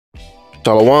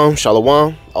Shalom,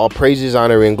 shalom. All praises,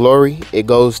 honor, and glory. It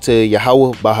goes to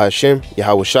YAHAWAH, bahasham,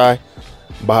 YAHAWAHSHI,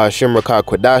 bahasham, Rakah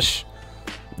Quadash.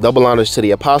 Double honors to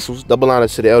the apostles. Double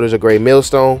honors to the elders of Great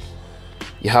Millstone.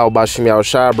 YAHAWAH, bahasham,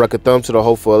 YAHAWAHSHI. Brakathum to the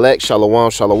hopeful elect.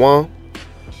 Shalom, shalom.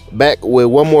 Back with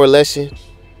one more lesson.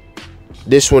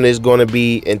 This one is going to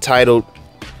be entitled,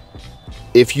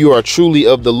 If You Are Truly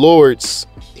of the Lord's,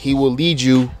 He Will Lead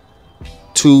You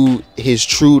to His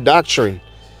True Doctrine.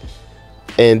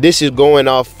 And this is going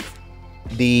off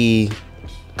the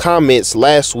comments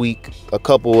last week. A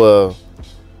couple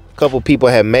people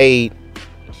have made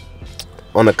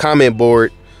on the comment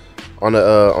board on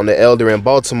the Elder in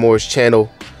Baltimore's channel,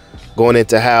 going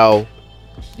into how,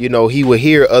 you know, he would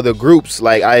hear other groups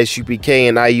like ISUPK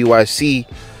and IUIC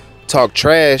talk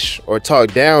trash or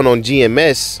talk down on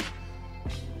GMS,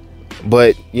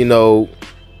 but you know,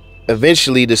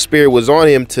 eventually the spirit was on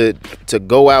him to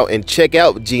go out and check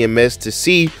out GMS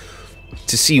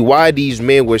to see why these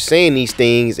men were saying these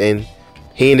things, and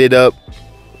he ended up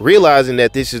realizing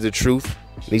that this is the truth.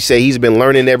 He said he's been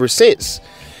learning ever since,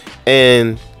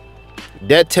 and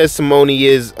that testimony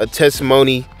is a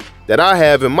testimony that I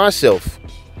have in myself,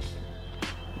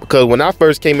 because when I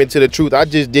first came into the truth, I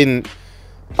just didn't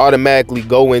automatically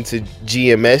go into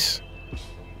GMS.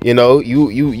 You know,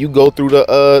 you go through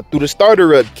the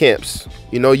starter camps.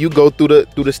 You know, you go through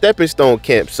the stepping stone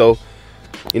camps. So,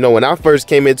 you know, when I first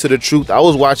came into the truth, I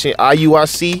was watching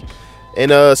IUIC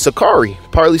and Sakari,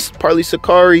 partly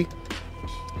Sakari,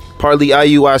 partly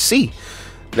IUIC.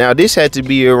 Now this had to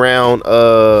be around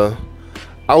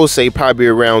I would say probably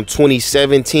around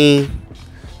 2016,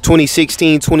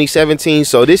 2017.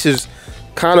 So this is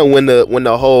kind of when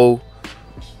the whole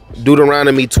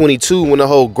Deuteronomy 22, when the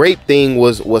whole grape thing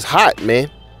was hot,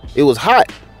 man. It was hot.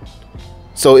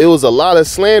 So it was a lot of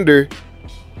slander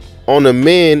on the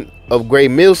men of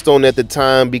Great Millstone at the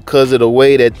time because of the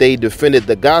way that they defended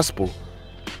the gospel.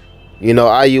 You know,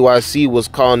 IUIC was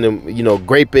calling them, you know,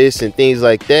 grapists and things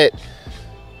like that.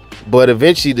 But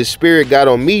eventually the spirit got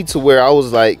on me to where I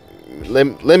was like,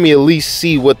 let me at least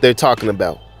see what they're talking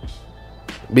about.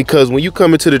 Because when you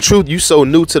come into the truth, you so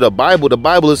new to the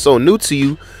Bible is so new to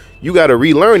you, you got to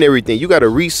relearn everything. You got to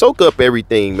re-soak up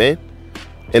everything, man.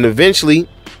 And eventually,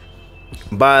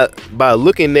 by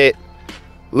looking at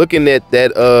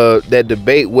that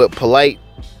debate with Polite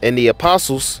and the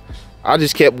apostles, I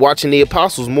just kept watching the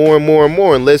apostles more and more and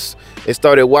more, and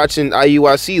started watching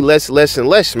IUIC less and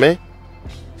less, man.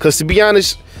 Because to be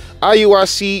honest,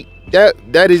 IUIC,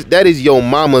 that is your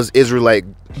mama's Israelite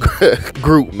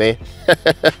group, man.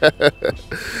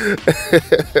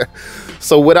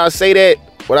 So when I say that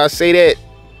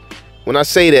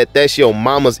that's your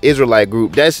mama's Israelite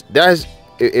group, that's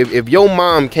if your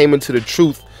mom came into the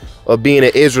truth of being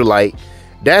an Israelite,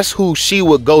 that's who she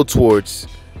would go towards,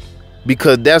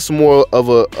 because that's more of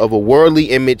a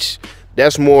worldly image.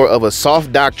 That's more of a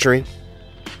soft doctrine.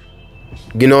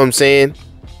 You know what I'm saying?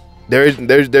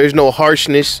 There's no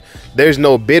harshness. There's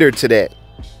no bitter to that.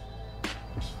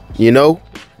 You know,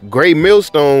 Great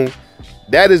Millstone,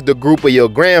 that is the group of your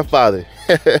grandfather.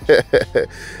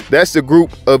 That's the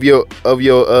group of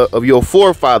your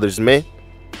forefathers, man.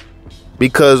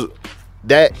 Because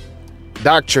that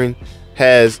doctrine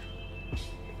has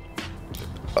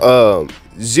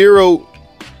zero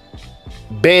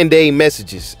band-aid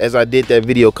messages, as I did that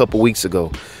video a couple weeks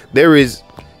ago.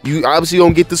 You obviously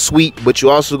don't get the sweet, but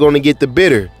you're also going to get the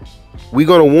bitter. We're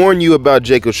going to warn you about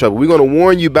Jacob's trouble. We're going to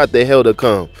warn you about the hell to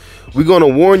come. We're going to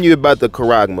warn you about the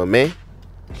charagma, man.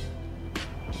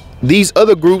 These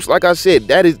other groups, like I said,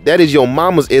 that is your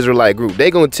mama's Israelite group.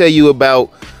 They're going to tell you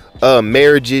about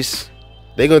marriages.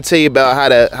 They're going to tell you about how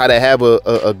to have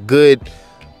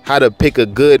how to pick a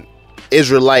good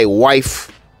Israelite wife,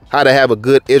 how to have a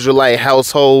good Israelite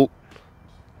household.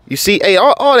 You see, hey,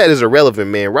 all that is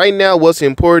irrelevant, man. Right now, what's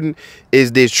important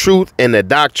is this truth and the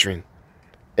doctrine,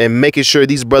 and making sure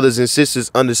these brothers and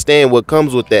sisters understand what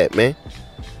comes with that, man.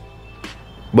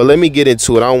 But let me get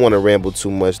into it. I don't want to ramble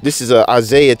too much. This is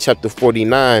Isaiah chapter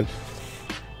 49,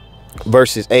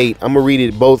 verses 8. I'm going to read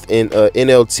it both in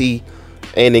NLT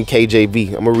and in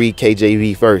KJV. I'm going to read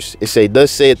KJV first. It says,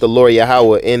 "Thus saith the Lord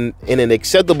Yahweh, in an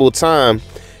acceptable time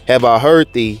have I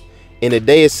heard thee, in the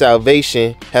day of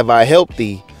salvation have I helped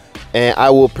thee, and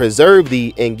I will preserve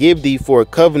thee and give thee for a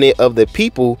covenant of the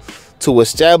people, to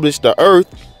establish the earth,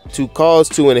 to cause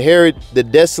to inherit the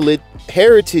desolate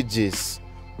heritages."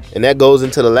 And that goes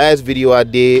into the last video I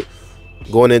did,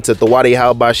 going into the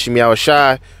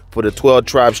YAHAWAHSHI for the 12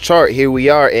 tribes chart. Here we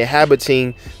are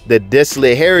inhabiting the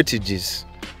desolate heritages.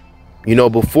 You know,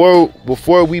 before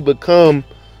we become,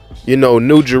 you know,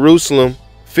 New Jerusalem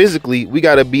physically, we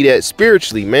got to be that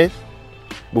spiritually, man.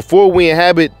 Before we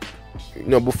inhabit,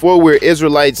 before we're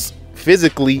Israelites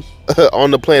physically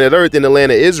on the planet Earth in the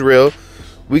land of Israel,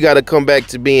 we got to come back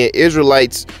to being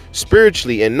Israelites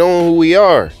spiritually and knowing who we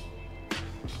are.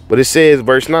 But it says,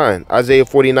 verse 9, Isaiah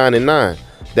 49:9,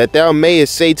 that thou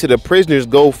mayest say to the prisoners,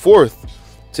 go forth.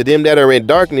 To them that are in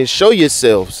darkness, show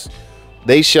yourselves.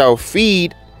 They shall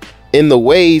feed in the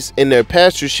ways, and their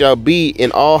pastures shall be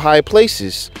in all high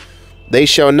places. They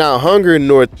shall not hunger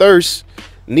nor thirst,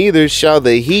 neither shall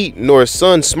the heat nor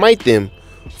sun smite them.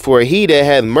 For he that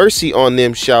hath mercy on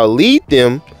them shall lead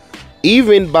them,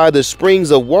 even by the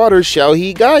springs of water shall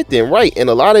he guide them. Right. And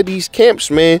a lot of these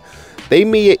camps, man, they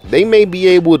may be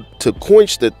able to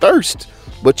quench the thirst,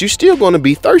 but you're still going to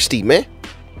be thirsty, man.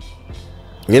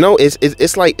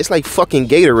 It's like fucking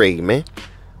Gatorade, man.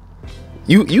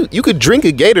 You could drink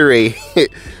a Gatorade,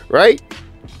 right?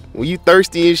 When you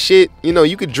thirsty and shit,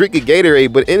 you could drink a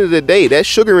Gatorade, but at the end of the day, that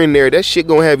sugar in there, that shit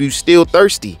gonna have you still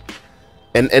thirsty.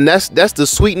 And that's the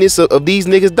sweetness of these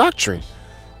niggas' doctrine.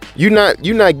 You're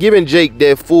not giving Jake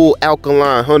that full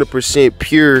alkaline, 100%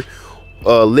 pure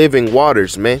living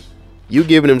waters, man. You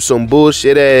giving him some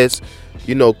bullshit ass,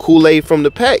 Kool-Aid from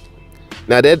the pack.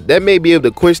 Now that may be able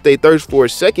to quench their thirst for a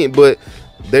second, but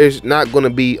there's not going to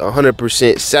be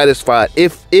 100% satisfied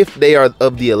if they are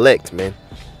of the elect, man.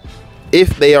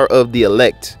 If they are of the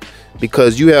elect,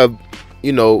 because you have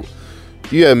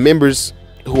members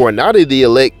who are not of the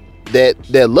elect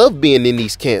that love being in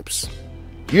these camps.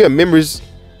 You have members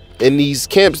in these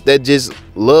camps that just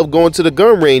love going to the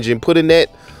gun range and putting that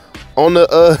on the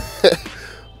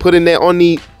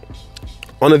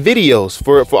on the videos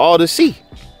for all to see.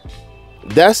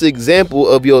 That's an example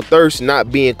of your thirst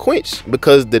not being quenched,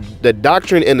 because the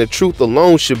doctrine and the truth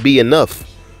alone should be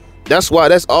enough. That's why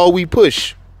that's all we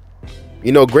push.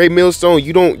 Great Millstone,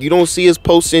 you don't see us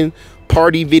posting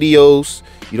party videos.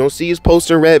 You don't see us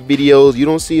posting rap videos. You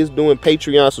don't see us doing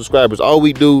Patreon subscribers. All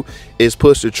we do is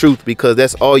push the truth, because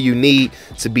that's all you need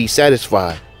to be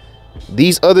satisfied.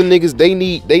 These other niggas, they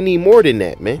need more than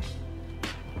that, man.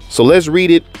 So let's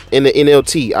read it in the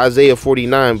NLT, Isaiah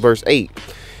 49 verse 8.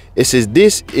 It says,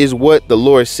 this is what the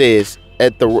Lord says,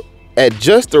 at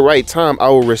just the right time I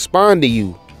will respond to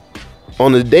you.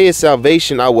 On the day of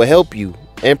salvation I will help you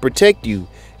and protect you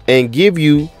and give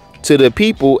you to the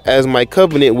people as my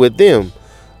covenant with them.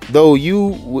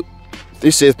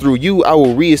 It says, through you I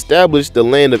will reestablish the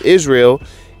land of Israel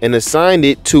and assign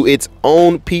it to its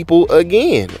own people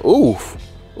again. Ooh,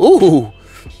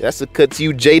 that's a cut to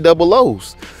you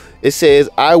JOOs. It says,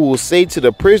 I will say to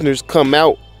the prisoners, come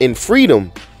out in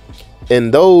freedom,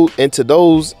 and to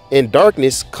those in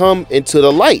darkness, come into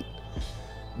the light.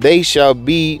 They shall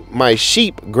be my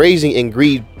sheep grazing in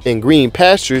green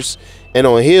pastures and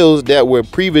on hills that were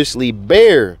previously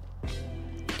bare.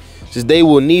 Since they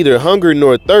will neither hunger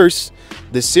nor thirst,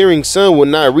 the searing sun will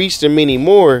not reach them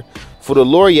anymore. For the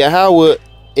Lord Yahweh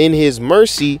in his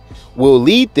mercy will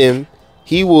lead them.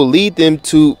 He will lead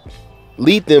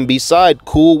them beside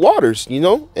cool waters,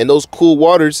 and those cool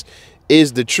waters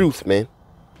is the truth, man.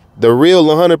 The real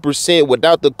 100%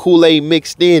 without the Kool-Aid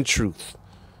mixed in truth.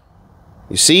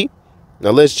 You see?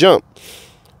 Now let's jump.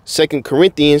 2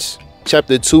 Corinthians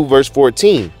chapter 2 verse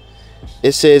 14.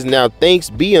 It says, now thanks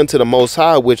be unto the Most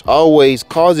High, which always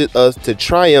causeth us to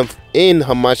triumph in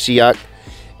Hamashiach,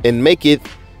 and maketh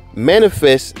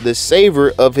manifest the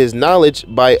savor of his knowledge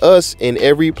by us in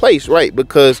every place. Right?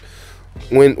 Because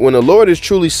when the Lord is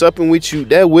truly supping with you,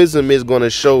 that wisdom is going to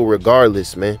show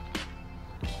regardless, man.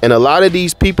 And a lot of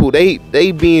these people, they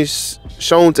being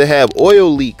shown to have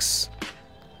oil leaks,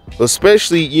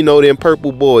 especially them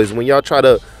purple boys. When y'all trying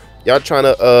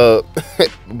to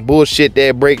bullshit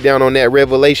that breakdown on that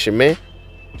revelation, man.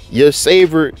 The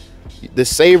savor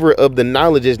of the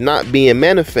knowledge is not being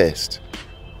manifest.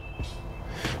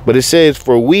 But it says,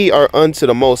 for we are unto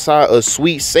the Most High a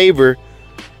sweet savor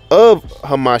of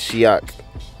Hamashiach,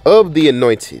 of the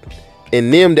anointed,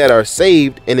 in them that are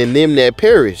saved and in them that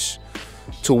perish.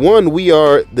 To one we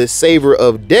are the savor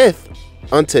of death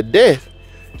unto death,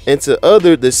 and to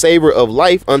other the savor of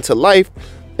life unto life.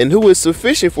 And who is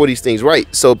sufficient for these things? Right?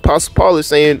 So Apostle Paul is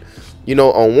saying,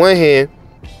 on one hand,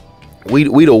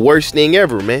 we the worst thing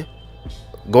ever, man.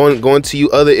 Going to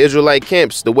you other Israelite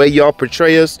camps, the way y'all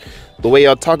portray us, the way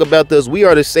y'all talk about us, we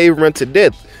are the savor unto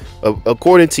death.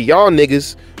 According to y'all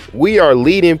niggas, we are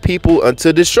leading people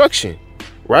unto destruction,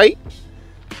 right?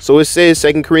 So it says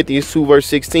 2 Corinthians 2 verse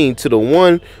 16, to the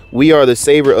one we are the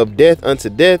savor of death unto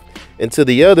death, and to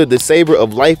the other the savor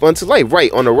of life unto life.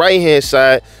 Right? On the right hand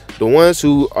side, the ones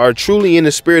who are truly in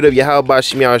the spirit of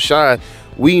YAHAWAHSHI,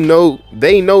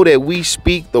 they know that we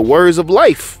speak the words of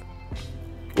life.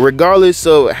 regardless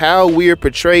of how we're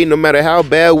portrayed, no matter how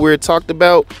bad we're talked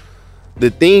about, the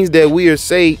things that we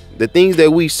say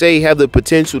have the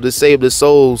potential to save the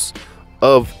souls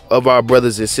of our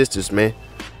brothers and sisters, man.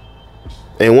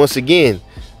 And once again,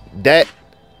 that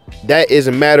is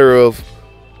a matter of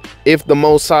if the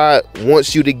Most High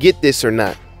wants you to get this or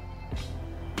not.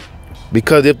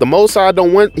 Because if the Most High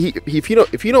don't want, if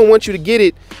he don't want you to get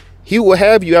it, he will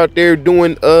have you out there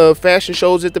doing fashion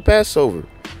shows at the Passover.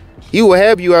 He will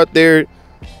have you out there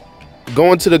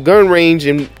going to the gun range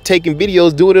and taking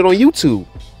videos, doing it on YouTube.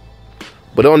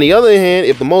 But on the other hand,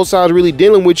 if the Most High is really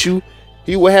dealing with you,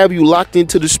 he will have you locked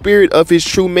into the spirit of his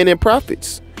true men and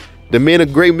prophets, the men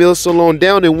of great millstone on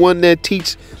down, and one that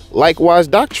teach likewise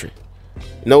doctrine.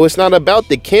 No, it's not about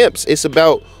the camps. It's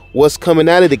about what's coming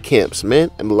out of the camps,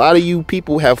 man. And a lot of you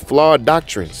people have flawed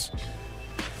doctrines.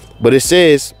 But it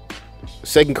says,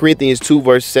 2 Corinthians 2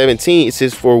 verse 17, it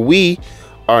says, for we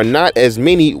are not as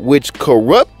many which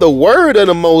corrupt the word of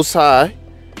the Most High,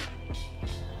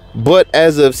 but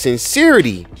as of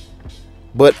sincerity,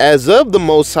 but as of the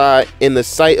Most High in the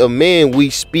sight of man, we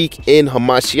speak in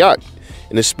Hamashiach.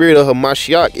 And the spirit of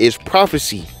Hamashiach is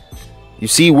prophecy. You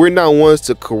see, we're not ones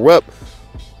to corrupt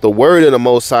the word of the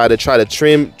Most High, to try to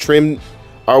trim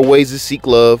our ways to seek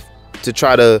love, to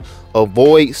try to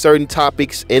avoid certain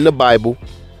topics in the Bible,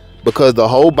 because the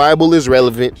whole Bible is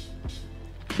relevant.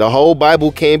 The whole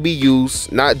Bible can be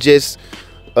used, not just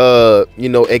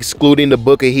excluding the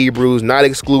book of Hebrews, not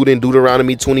excluding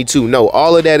Deuteronomy 22. No,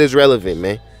 all of that is relevant,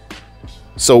 man.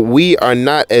 So we are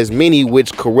not as many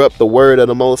which corrupt the word of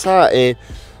the Most High. And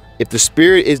if the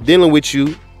spirit is dealing with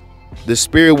you, the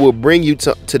spirit will bring you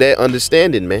to that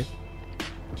understanding, man.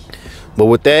 But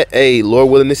with that, hey, Lord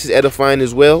willing, this is edifying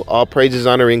as well. All praises,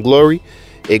 honor, and glory,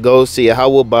 it goes to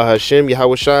YAHAWAH, bahasham,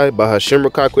 YAHAWAHSHI, bahasham,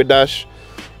 YAHAWAHSHI.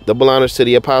 Double honors to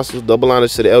the apostles, double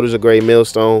honors to the elders of great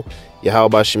millstone.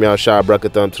 YAHAWAHSHI, YAHAWAHSHI,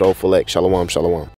 Brakathon, Tro, Shalom, shalom.